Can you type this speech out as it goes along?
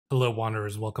Hello,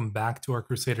 Wanderers. Welcome back to our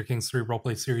Crusader Kings 3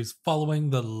 roleplay series following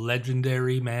the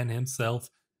legendary man himself,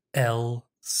 El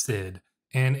Cid.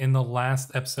 And in the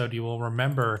last episode, you will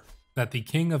remember that the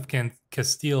King of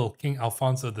Castile, King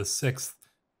Alfonso VI,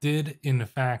 did in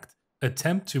fact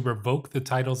attempt to revoke the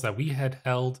titles that we had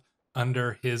held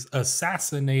under his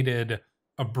assassinated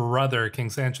brother, King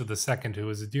Sancho II, who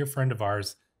was a dear friend of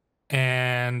ours.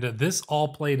 And this all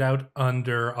played out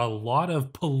under a lot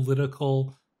of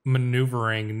political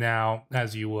maneuvering. Now,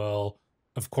 as you will,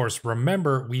 of course,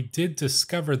 remember, we did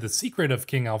discover the secret of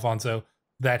King Alfonso,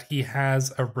 that he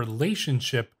has a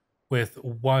relationship with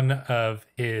one of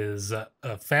his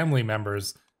family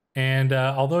members. And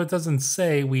although it doesn't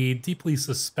say, we deeply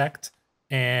suspect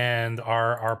and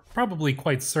are probably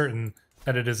quite certain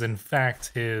that it is in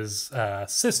fact his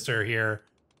sister here,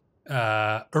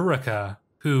 Urica,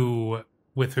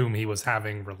 with whom he was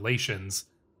having relations.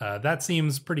 That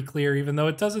seems pretty clear, even though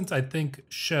it doesn't, I think,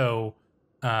 show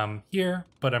here,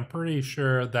 but I'm pretty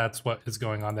sure that's what is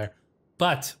going on there.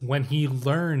 But when he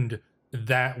learned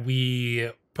that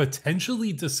we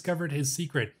potentially discovered his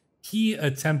secret, he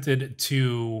attempted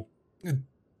to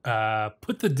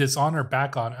put the dishonor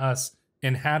back on us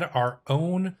and had our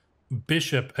own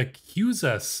bishop accuse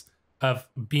us of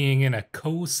being in a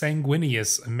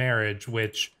consanguineous marriage,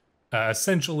 which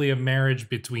essentially a marriage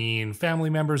between family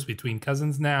members, between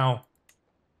cousins. Now,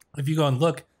 if you go and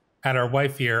look at our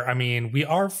wife here, I mean, we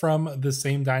are from the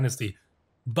same dynasty,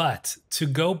 but to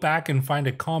go back and find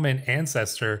a common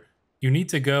ancestor, you need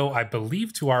to go, I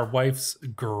believe, to our wife's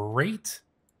great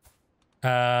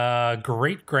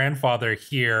grandfather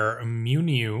here,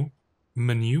 Menu.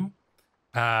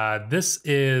 This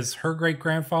is her great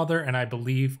grandfather, and I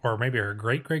believe, or maybe her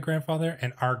great grandfather,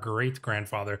 and our great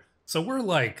grandfather. So we're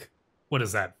like, what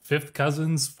is that? Fifth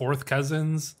cousins, fourth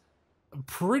cousins?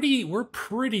 We're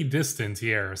pretty distant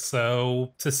here.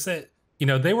 So to say,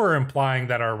 they were implying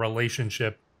that our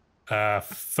relationship,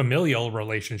 familial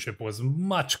relationship, was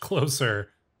much closer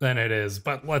than it is.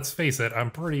 But let's face it,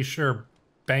 I'm pretty sure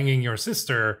banging your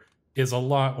sister is a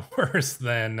lot worse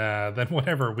than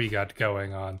whatever we got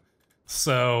going on.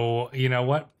 So, you know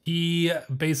what? He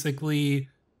basically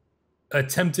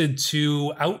attempted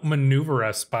to outmaneuver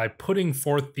us by putting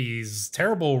forth these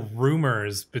terrible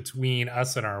rumors between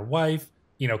us and our wife,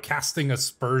 casting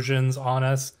aspersions on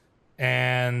us.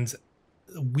 And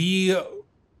we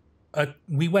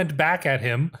went back at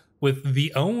him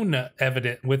with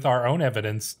our own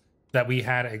evidence that we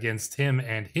had against him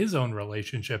and his own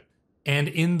relationship. And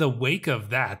in the wake of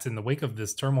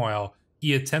this turmoil,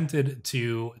 he attempted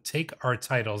to take our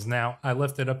titles. Now, I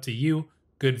left it up to you,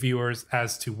 good viewers,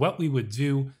 as to what we would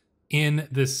do in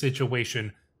this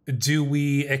situation. Do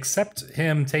we accept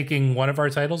him taking one of our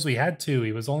titles? We had two.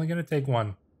 He was only going to take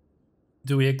one.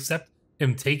 Do we accept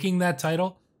him taking that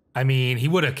title? I mean, he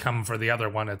would have come for the other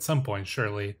one at some point,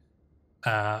 surely.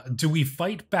 Do we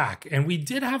fight back? And we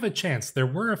did have a chance. There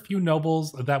were a few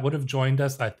nobles that would have joined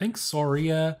us. I think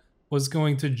Soria was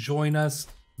going to join us.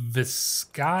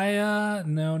 Vizcaya?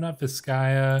 No, not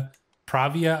Vizcaya.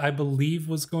 Pravia, I believe,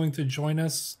 was going to join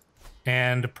us,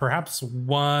 and perhaps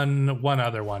one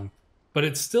other one, but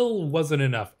it still wasn't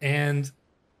enough. And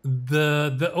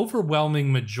the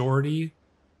overwhelming majority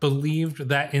believed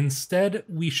that instead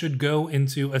we should go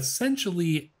into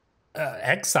essentially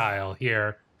exile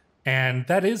here, and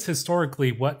that is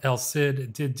historically what El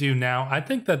Cid did do. Now, I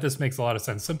think that this makes a lot of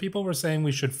sense. Some people were saying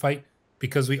we should fight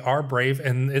because we are brave,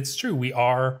 and it's true, we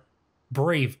are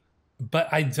brave. But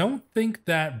I don't think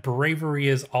that bravery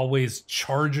is always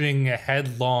charging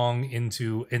headlong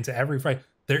into every fight.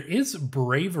 There is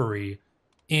bravery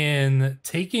in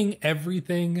taking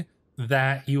everything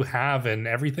that you have and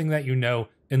everything that you know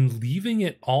and leaving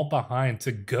it all behind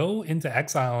to go into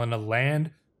exile in a land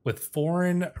with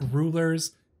foreign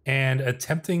rulers and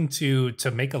attempting to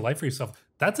make a life for yourself.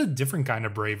 That's a different kind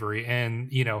of bravery.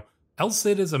 And, El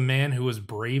Cid is a man who was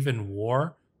brave in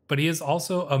war, but he is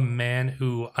also a man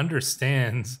who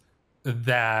understands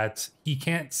that he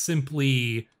can't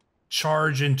simply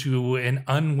charge into an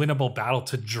unwinnable battle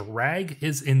to drag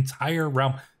his entire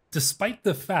realm, despite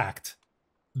the fact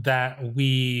that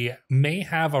we may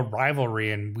have a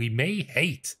rivalry and we may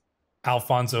hate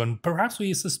Alfonso, and perhaps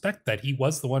we suspect that he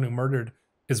was the one who murdered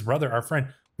his brother, our friend.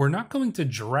 We're not going to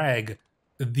drag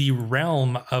the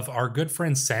realm of our good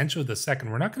friend Sancho II.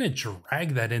 We're not going to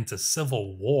drag that into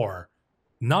civil war.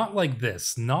 Not like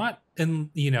this. Not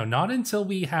until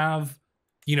we have,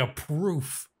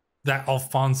 proof that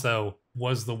Alfonso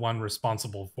was the one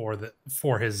responsible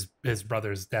for his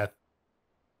brother's death.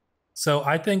 So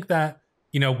I think that,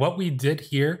 what we did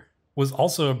here was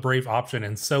also a brave option.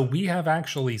 And so we have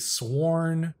actually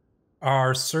sworn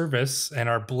our service and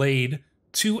our blade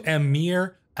to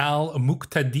Emir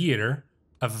al-Muqtadir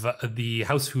of the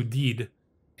House Hudid.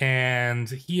 And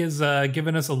he has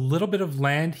given us a little bit of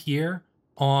land here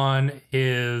on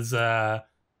his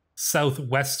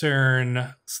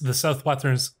southwestern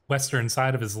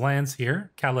side of his lands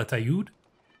here, Calatayud.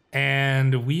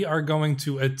 And we are going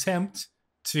to attempt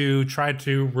to try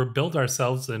to rebuild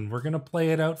ourselves, and we're going to play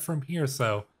it out from here.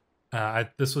 So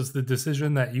this was the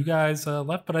decision that you guys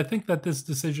left, but I think that this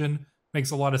decision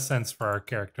makes a lot of sense for our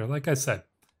character. Like I said,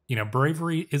 you know,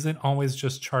 bravery isn't always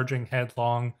just charging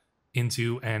headlong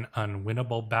into an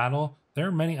unwinnable battle. There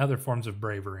are many other forms of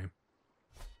bravery.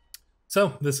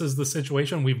 So this is the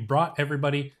situation. We've brought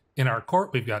everybody in our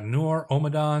court. We've got Noor,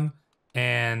 Omadon,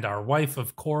 and our wife,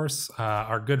 of course.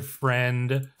 Our good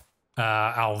friend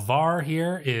Alvar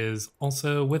here is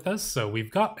also with us. So we've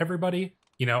got everybody.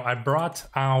 You know, I brought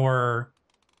our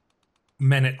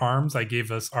men-at-arms. I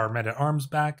gave us our men-at-arms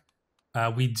back.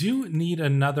 We do need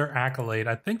another accolade.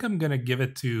 I think I'm going to give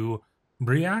it to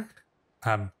Briac.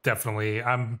 I'm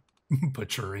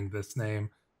butchering this name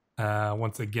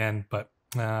once again, but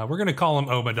we're going to call him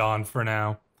Omadon for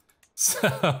now.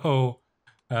 So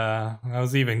I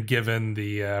was even given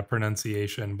the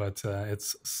pronunciation, but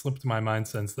it's slipped my mind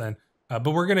since then.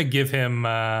 But we're going to give him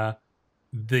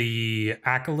the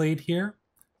accolade here.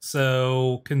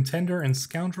 So contender and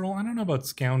scoundrel. I don't know about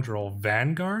scoundrel.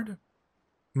 Vanguard?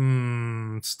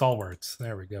 Stalwart.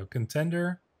 There we go.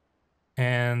 Contender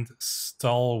and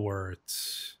stalwart.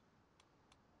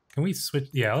 Can we switch?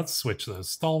 Yeah, let's switch those.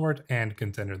 Stalwart and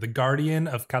contender. The Guardian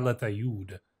of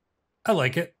Calatayud. I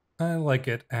like it. I like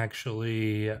it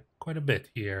actually quite a bit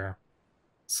here.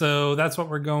 So that's what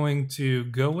we're going to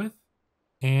go with.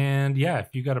 And yeah,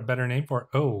 if you got a better name for it.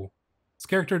 Oh, this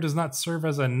character does not serve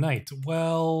as a knight.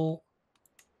 Well,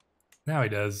 now he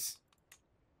does.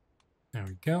 There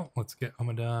we go. Let's get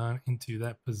Omadon into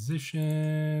that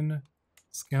position.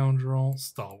 Scoundrel,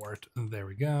 stalwart. There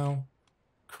we go.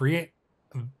 Create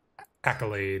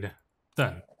accolade.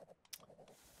 Done.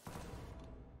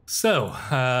 So,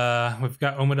 we've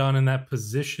got Omadon in that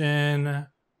position.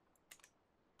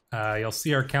 You'll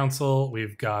see our council.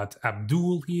 We've got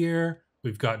Abdul here.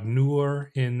 We've got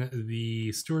Noor in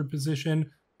the steward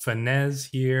position. Fanez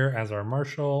here as our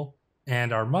marshal.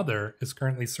 And our mother is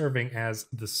currently serving as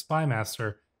the spy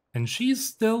master. And she's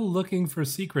still looking for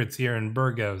secrets here in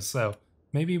Burgos. So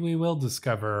maybe we will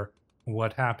discover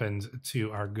what happened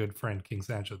to our good friend King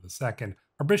Sancho II.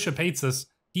 Our bishop hates us.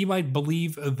 He might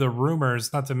believe the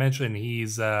rumors, not to mention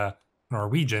he's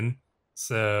Norwegian.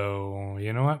 So,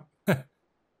 you know what?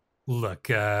 Look,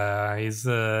 he's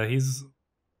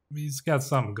got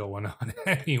something going on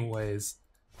anyways.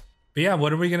 But yeah,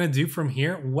 what are we going to do from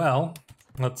here? Well,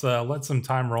 let's let some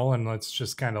time roll and let's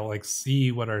just kind of like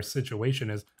see what our situation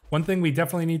is. One thing we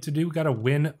definitely need to do, we got to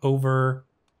win over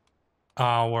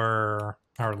our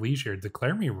liege here.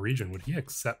 Declare me region. Would he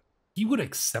accept? He would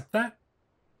accept that?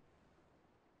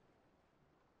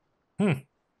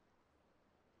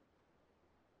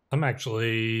 I'm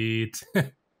actually...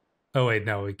 Oh, wait,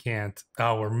 no, we can't.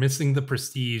 Oh, we're missing the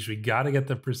prestige. We got to get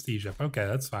the prestige up. Okay,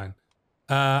 that's fine.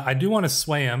 I do want to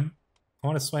sway him. I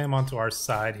want to sway him onto our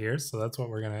side here, so that's what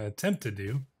we're going to attempt to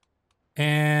do.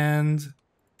 And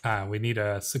we need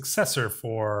a successor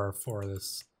for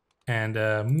this. And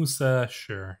Musa,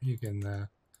 sure, you can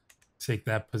take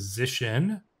that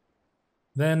position.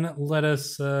 Then let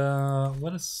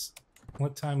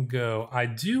time go. I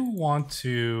do want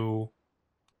to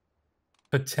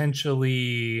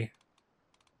potentially...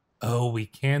 Oh, we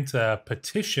can't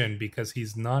petition because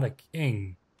he's not a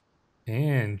king.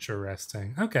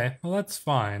 Interesting. Okay, well, that's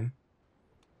fine.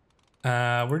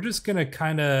 We're just gonna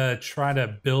kind of try to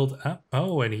build up.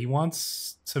 Oh, and he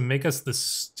wants to make us the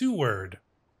steward.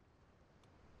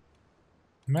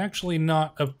 I'm actually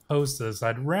not opposed to this.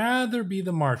 I'd rather be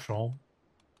the marshal.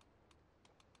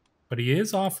 But he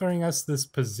is offering us this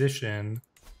position.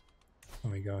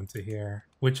 Let me go into here,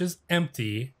 which is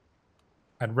empty.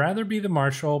 I'd rather be the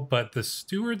marshal, but the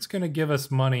steward's going to give us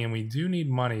money, and we do need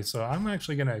money, so I'm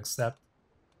actually going to accept.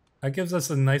 That gives us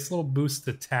a nice little boost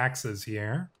to taxes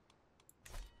here.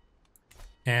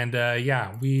 And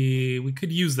yeah, we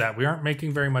could use that. We aren't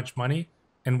making very much money,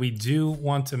 and we do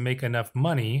want to make enough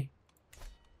money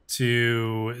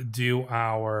to do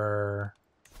our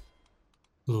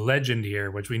legend here,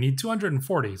 which we need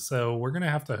 240, so we're going to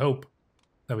have to hope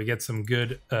that we get some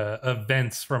good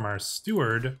events from our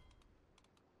steward.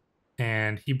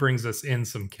 And he brings us in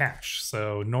some cash.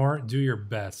 So, Nor, do your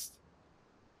best.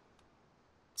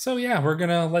 So, yeah, we're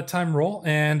going to let time roll.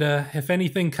 And if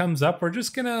anything comes up, we're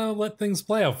just going to let things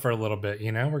play out for a little bit,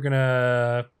 you know? We're going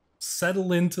to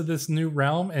settle into this new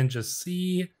realm and just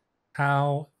see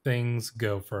how things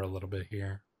go for a little bit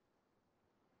here.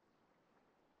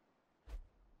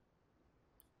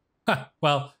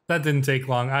 Well, that didn't take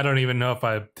long. I don't even know if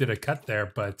I did a cut there,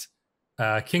 but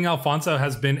King Alfonso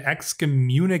has been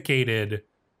excommunicated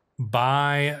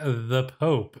by the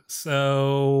Pope.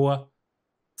 So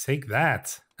take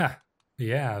that.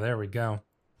 Yeah, there we go.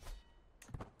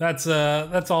 That's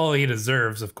all he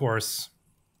deserves, of course.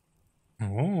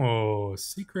 Oh,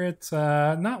 secret.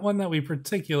 Not one that we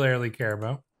particularly care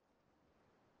about.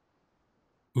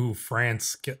 Ooh,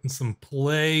 France, getting some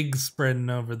plague spreading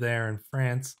over there in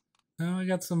France. Oh, I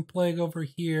got some plague over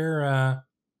here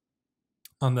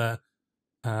on the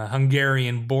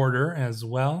Hungarian border as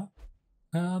well.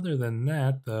 Other than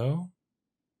that, though,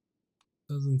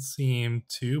 doesn't seem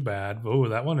too bad. Oh,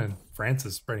 that one in France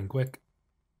is spreading quick.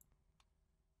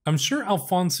 I'm sure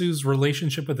Alfonso's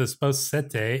relationship with his spouse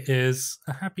Sete is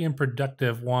a happy and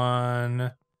productive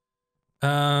one.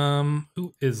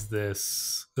 Who is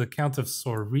this? The Count of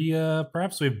Soria?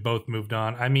 Perhaps we've both moved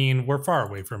on. I mean, we're far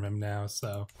away from him now,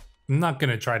 so I'm not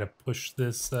gonna try to push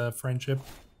this friendship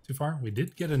too far. We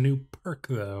did get a new perk,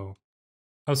 though.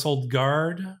 Household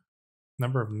Guard,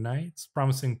 number of knights,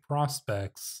 promising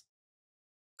prospects.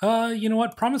 You know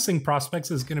what? Promising prospects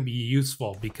is going to be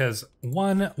useful because,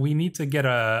 one, we need to get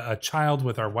a child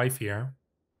with our wife here.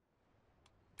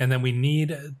 And then we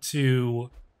need to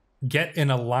get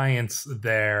an alliance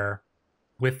there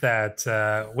with that,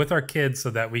 with our kids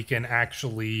so that we can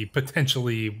actually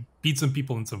potentially beat some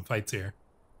people in some fights here.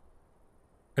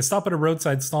 I stop at a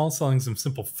roadside stall selling some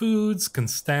simple foods.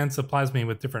 Constance supplies me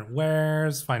with different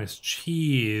wares. Finest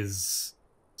cheese.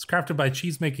 It's crafted by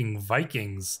cheese-making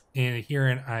Vikings here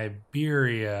in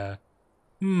Iberia.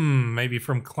 Maybe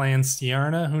from Clan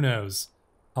Stiarna? Who knows?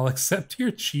 I'll accept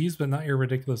your cheese, but not your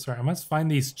ridiculous art. I must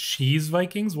find these cheese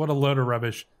Vikings? What a load of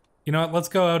rubbish. You know what? Let's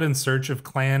go out in search of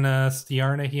Clan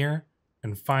Stiarna here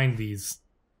and find these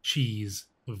cheese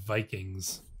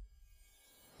Vikings.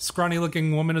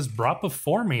 Scrawny-looking woman is brought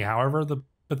before me. However, the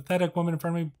pathetic woman in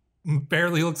front of me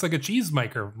barely looks like a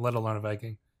cheesemaker, let alone a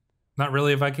Viking. Not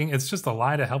really a Viking. It's just a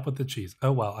lie to help with the cheese.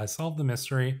 Oh, well, I solved the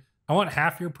mystery. I want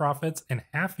half your profits and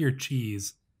half your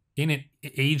cheese in an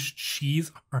aged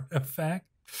cheese artifact.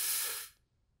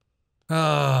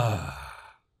 I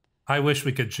wish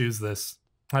we could choose this.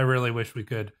 I really wish we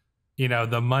could. You know,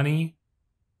 the money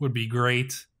would be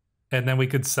great. And then we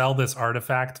could sell this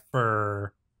artifact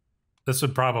for... This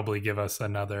would probably give us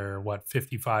another, what,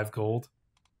 55 gold?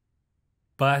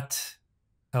 But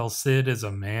El Cid is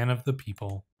a man of the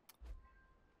people.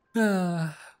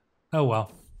 Oh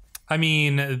well. I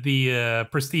mean, the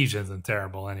prestige isn't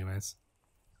terrible anyways.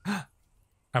 I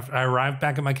arrived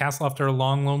back at my castle after a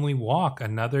long, lonely walk.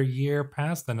 Another year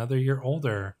passed, another year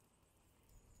older.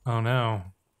 Oh no.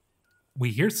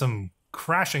 We hear some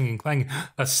crashing and clanging.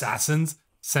 Assassins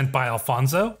sent by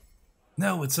Alfonso?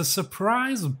 No, it's a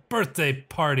surprise birthday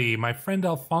party. My friend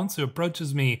Alfonso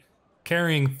approaches me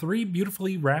carrying 3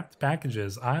 beautifully wrapped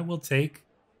packages. I will take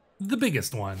the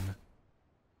biggest one.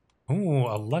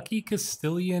 Oh, a lucky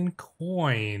Castilian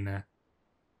coin.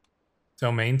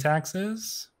 Domain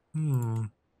taxes? We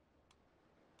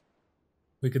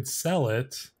could sell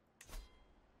it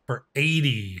for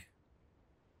 80.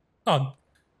 Oh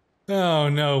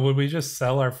no, would we just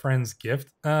sell our friend's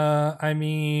gift? I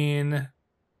mean...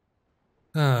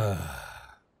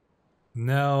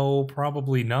 no,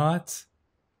 probably not.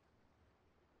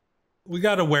 We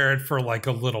gotta wear it for like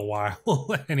a little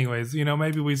while. Anyways, you know,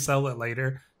 maybe we sell it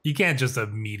later. You can't just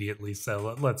immediately sell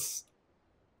it. Let's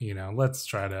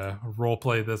try to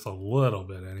roleplay this a little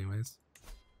bit anyways.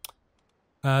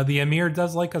 The Emir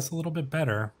does like us a little bit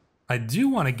better. I do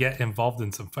want to get involved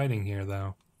in some fighting here,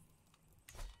 though.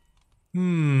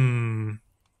 More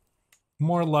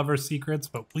lover secrets,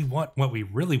 but what we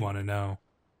really want to know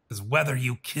is whether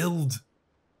you killed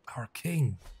our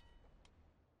king.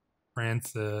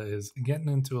 France is getting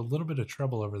into a little bit of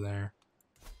trouble over there.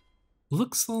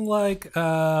 Looks like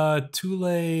Tula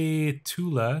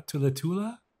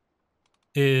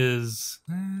is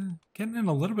getting in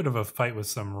a little bit of a fight with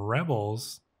some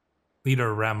rebels.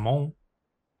 Leader Ramon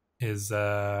is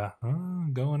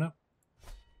going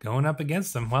up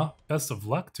against them. Well, best of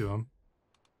luck to him.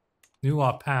 New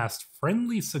law passed.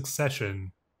 Friendly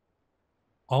succession.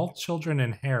 All children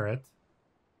inherit.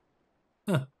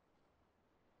 Huh.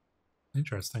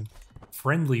 Interesting.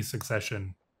 Friendly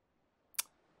succession.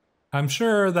 I'm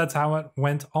sure that's how it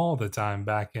went all the time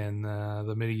back in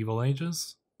the medieval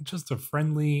ages. Just a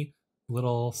friendly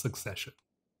little succession.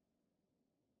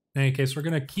 In any case, we're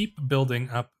going to keep building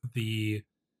up the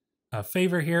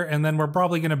favor here, and then we're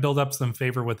probably going to build up some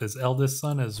favor with his eldest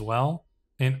son as well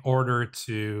in order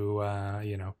to,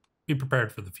 you know, be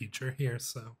prepared for the future here.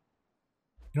 So,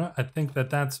 you know what? I think that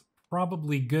that's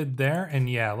probably good there. And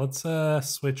yeah, let's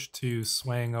switch to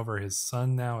swaying over his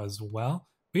son now as well.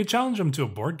 We could challenge him to a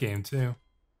board game too.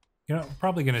 You know,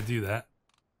 probably going to do that.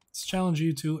 Let's challenge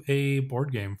you to a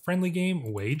board game. Friendly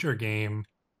game, wager game.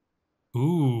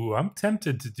 Ooh, I'm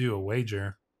tempted to do a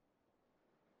wager.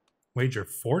 Wager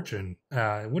fortune.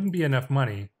 It wouldn't be enough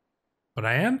money. But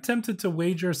I am tempted to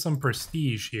wager some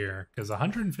prestige here, because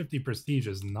 150 prestige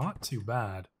is not too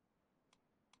bad.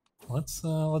 Let's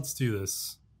do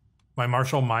this. My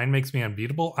martial mind makes me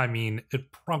unbeatable. I mean,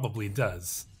 it probably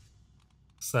does.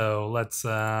 So let's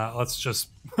just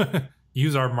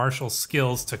use our martial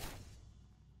skills to.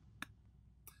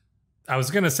 I was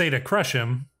gonna say to crush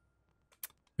him.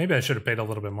 Maybe I should have paid a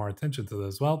little bit more attention to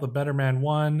this. Well, the better man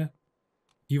won.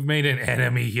 You've made an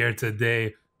enemy here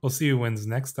today. We'll see who wins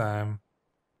next time.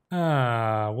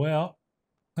 Well,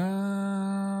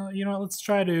 you know what? Let's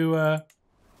try to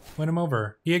win him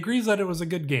over. He agrees that it was a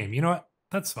good game. You know what?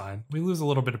 That's fine. We lose a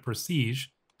little bit of prestige,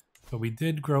 but we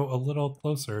did grow a little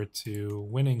closer to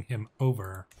winning him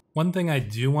over. One thing I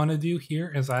do want to do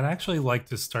here is I'd actually like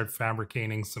to start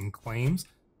fabricating some claims.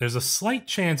 There's a slight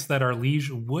chance that our liege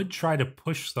would try to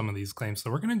push some of these claims, so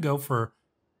we're going to go for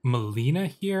Melina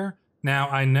here. Now,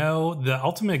 I know the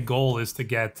ultimate goal is to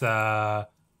get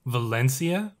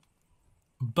Valencia,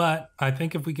 but I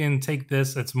think if we can take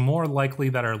this, it's more likely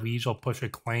that our liege will push a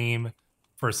claim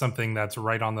for something that's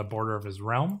right on the border of his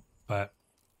realm. But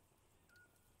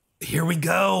here we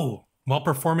go! While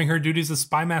performing her duties as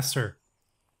spymaster,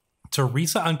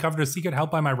 Teresa uncovered a secret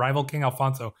held by my rival King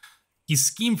Alfonso. He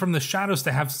schemed from the shadows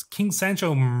to have King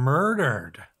Sancho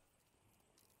murdered.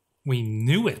 We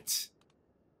knew it.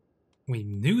 We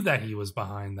knew that he was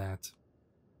behind that.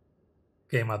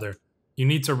 Okay, mother, you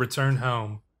need to return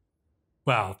home.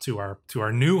 Well, to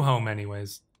our new home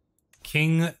anyways.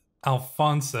 King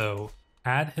Alfonso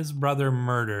had his brother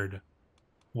murdered.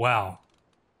 Well,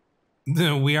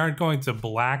 we aren't going to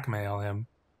blackmail him.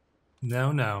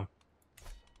 No, no.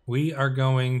 We are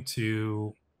going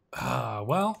to,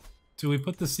 well, do we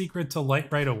put the secret to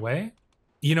light right away?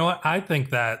 You know what? I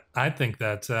think that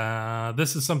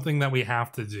this is something that we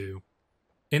have to do.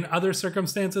 In other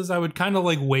circumstances, I would kind of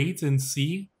like wait and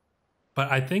see. But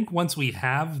I think once we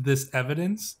have this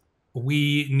evidence,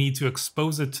 we need to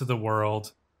expose it to the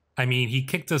world. I mean, he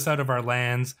kicked us out of our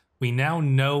lands. We now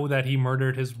know that he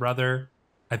murdered his brother.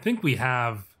 I think we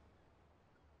have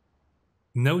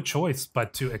no choice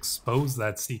but to expose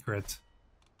that secret.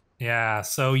 Yeah,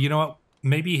 so you know what?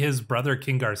 Maybe his brother,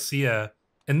 King Garcia,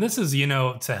 and this is, you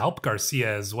know, to help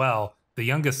Garcia as well, the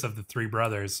youngest of the three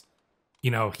brothers.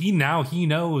 You know, he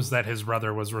knows that his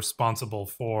brother was responsible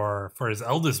for his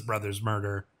eldest brother's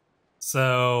murder.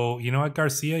 So, you know what,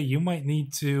 Garcia, you might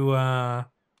need to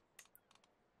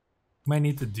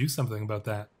do something about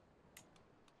that.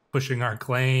 Pushing our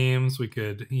claims, we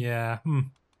could, yeah.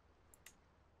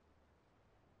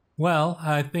 Well,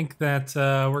 I think that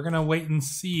we're gonna wait and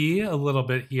see a little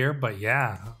bit here, but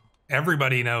yeah,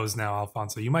 everybody knows now,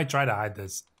 Alfonso. You might try to hide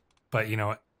this, but you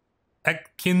know,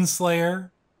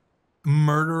 Kinslayer,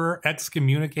 murderer,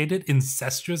 excommunicated,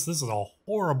 incestuous. This is a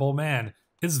horrible man.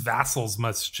 His vassals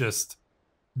must just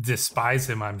despise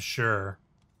him, I'm sure.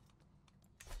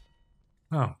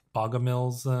 Oh,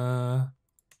 Bogomil's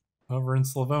over in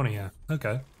Slavonia.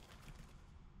 Okay.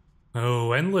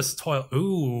 Oh, endless toil.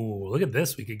 Ooh, look at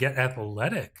this. We could get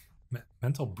athletic.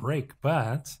 Mental break,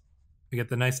 but we get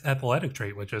the nice athletic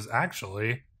trait, which is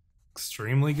actually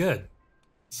extremely good.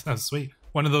 So sweet.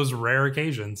 One of those rare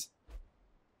occasions.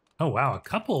 Oh, wow. A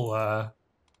couple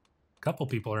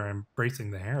people are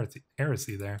embracing the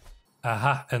heresy there.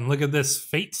 Aha. And look at this.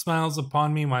 Fate smiles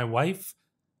upon me. My wife,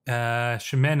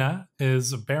 Ximena,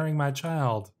 is bearing my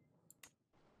child.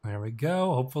 There we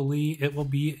go. Hopefully it will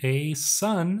be a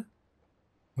son.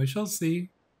 We shall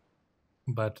see.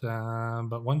 But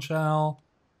one shall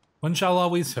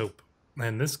always hope.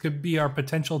 And this could be our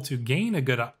potential to gain a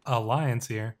good alliance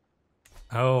here.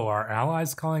 Oh, our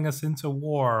allies calling us into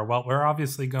war. Well, we're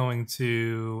obviously going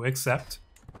to accept.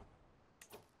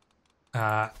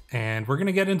 And we're going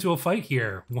to get into a fight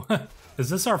here. Is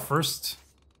this our first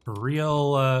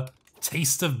real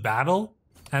taste of battle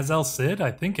as El Cid?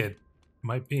 I think it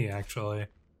might be, actually.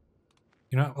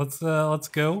 You know, let's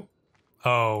go.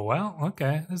 Oh, well,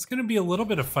 okay. There's going to be a little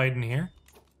bit of fight in here.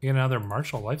 Get another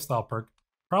martial lifestyle perk.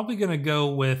 Probably going to go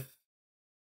with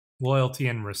loyalty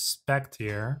and respect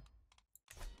here.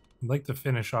 I'd like to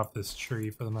finish off this tree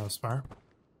for the most part.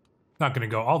 Not going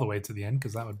to go all the way to the end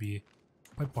because that would be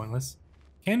quite pointless.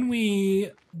 Can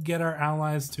we get our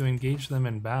allies to engage them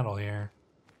in battle here?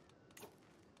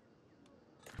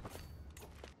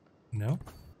 No?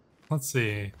 Let's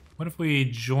see. What if we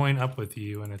join up with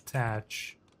you and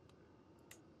attach?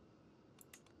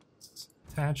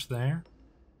 Attach there.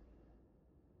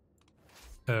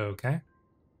 Okay.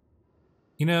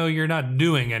 You know, you're not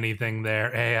doing anything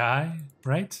there, AI,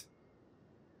 right?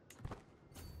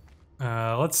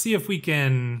 Let's see if we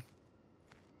can...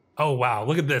 Oh, wow,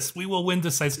 look at this. We will win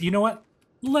decisive. You know what?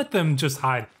 Let them just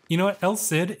hide. You know what? El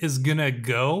Cid is gonna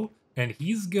go, and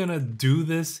he's gonna do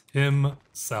this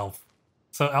himself.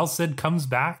 So El Cid comes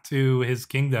back to his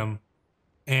kingdom,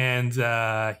 and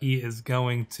he is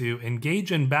going to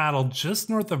engage in battle just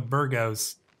north of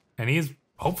Burgos, and he's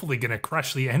hopefully gonna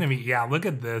crush the enemy. Yeah, look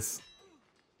at this.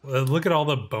 Look at all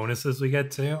the bonuses we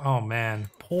get too. Oh, man.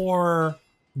 Poor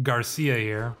Garcia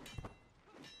here.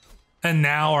 And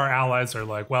now our allies are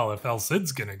like, well, if El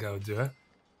Cid's gonna go do it,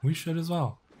 we should as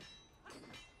well.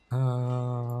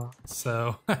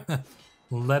 So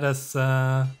let us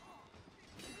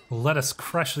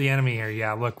crush the enemy here.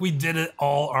 Yeah, look, we did it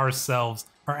all ourselves.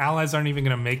 Our allies aren't even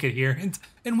gonna make it here,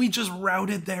 and we just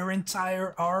routed their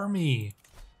entire army.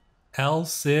 El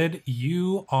Cid,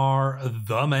 you are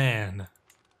the man.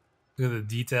 Look at the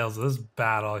details of this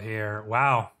battle here.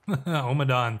 Wow,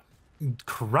 Omadon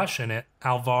crushing it.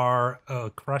 Alvar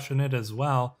crushing it as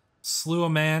well. Slew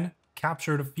a man,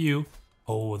 captured a few.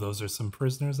 Oh, those are some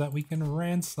prisoners that we can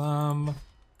ransom.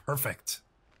 Perfect.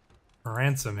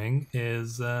 Ransoming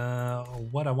is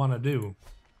what I want to do.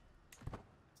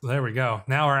 So there we go.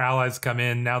 Now our allies come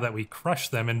in now that we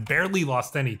crushed them and barely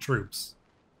lost any troops.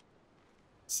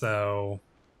 So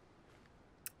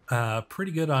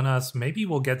pretty good on us. Maybe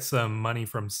we'll get some money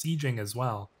from sieging as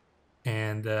well.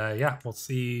 And yeah, we'll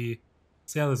see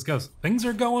how this goes. Things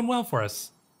are going well for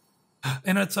us.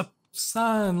 And it's a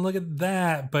son, look at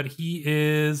that. But he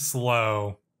is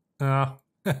slow. Oh,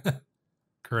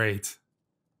 great.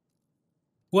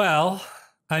 Well,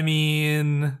 I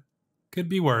mean, could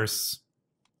be worse.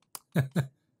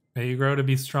 May you grow to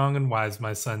be strong and wise,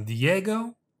 my son.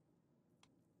 Diego?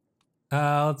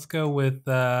 Let's go with,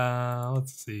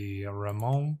 let's see,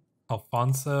 Ramon,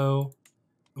 Alfonso.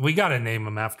 We gotta name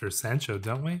him after Sancho,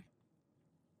 don't we?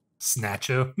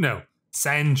 Snatcho? No,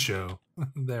 Sancho.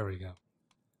 There we go.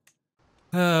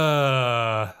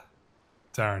 Darn.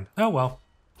 Oh well,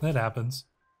 that happens.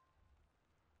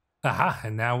 Aha,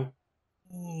 and now...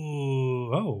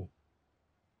 Ooh, oh.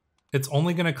 It's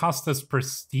only gonna cost us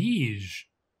prestige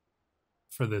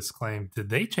for this claim. Did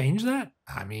they change that?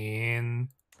 I mean...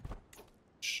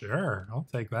 Sure, I'll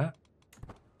take that.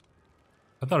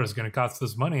 I thought it was gonna cost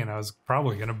us money and I was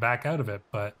probably gonna back out of it,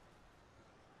 but...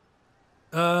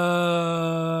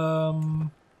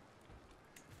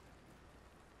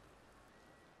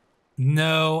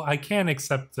 No, I can't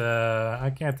accept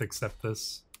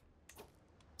this.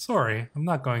 Sorry, I'm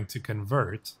not going to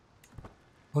convert.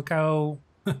 Look how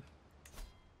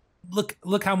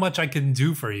look how much I can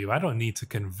do for you. I don't need to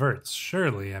convert.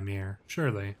 Surely, Amir.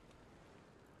 Surely.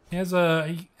 He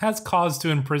has cause to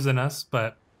imprison us,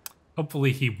 but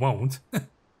hopefully he won't.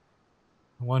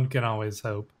 One can always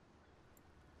hope.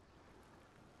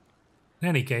 In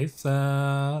any case,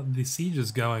 the siege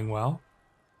is going well.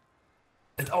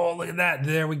 And, oh, look at that.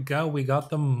 There we go. We got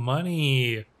the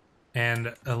money.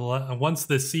 And once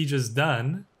the siege is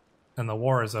done and the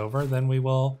war is over, then we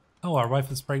will... Oh, our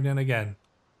wife is pregnant again.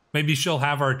 Maybe she'll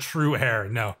have our true heir.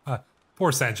 No,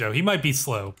 poor Sancho. He might be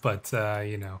slow, but,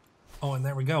 you know. Oh, and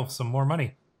there we go. Some more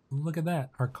money. Look at that.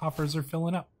 Our coffers are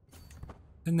filling up.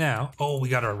 And now... Oh, we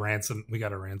got to ransom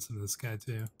this guy,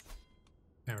 too.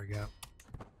 There we go.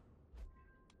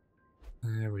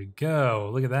 There we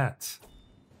go. Look at that.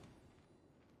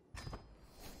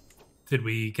 Did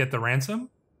we get the ransom?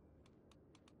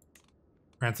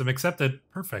 Ransom accepted.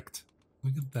 Perfect.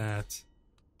 Look at that.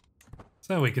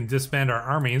 So we can disband our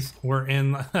armies. We're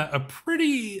in a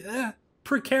pretty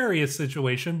precarious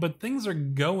situation, but things are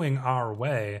going our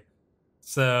way.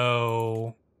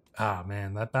 So, ah,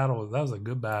 man, that was a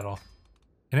good battle.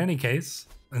 In any case,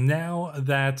 now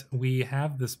that we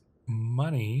have this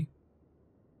money...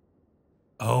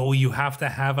 Oh, you have to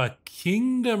have a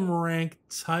kingdom rank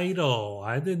title.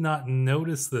 I did not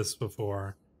notice this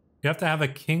before. You have to have a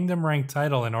kingdom rank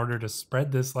title in order to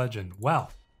spread this legend.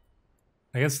 Well,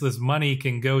 I guess this money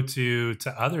can go to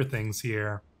other things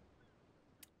here.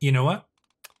 You know what?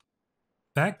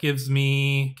 That gives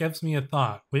me a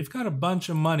thought. We've got a bunch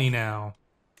of money now.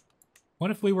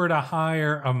 What if we were to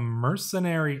hire a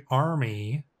mercenary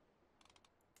army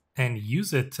and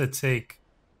use it to take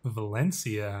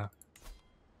Valencia?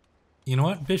 You know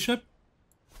what, Bishop?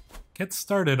 Get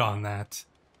started on that.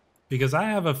 because I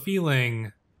have a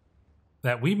feeling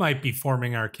that we might be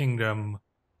forming our kingdom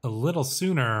a little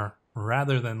sooner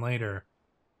rather than later.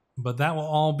 But that will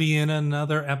all be in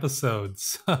another episode.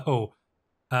 So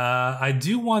I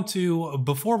do want to,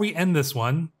 before we end this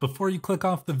one, before you click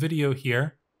off the video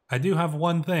here, I do have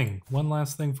one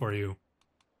last thing for you.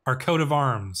 Our coat of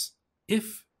arms.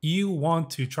 If you want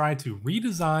to try to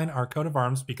redesign our coat of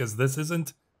arms, because this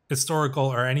isn't historical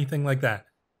or anything like that,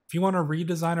 if you want to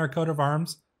redesign our coat of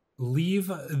arms,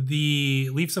 leave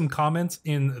some comments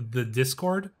in the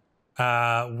Discord with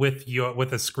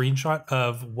a screenshot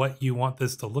of what you want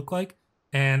this to look like,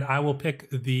 and I will pick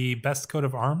the best coat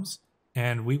of arms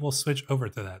and we will switch over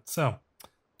to that. So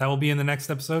that will be in the next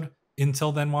episode.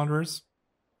 Until then, Wanderers,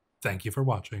 thank you for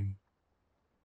watching.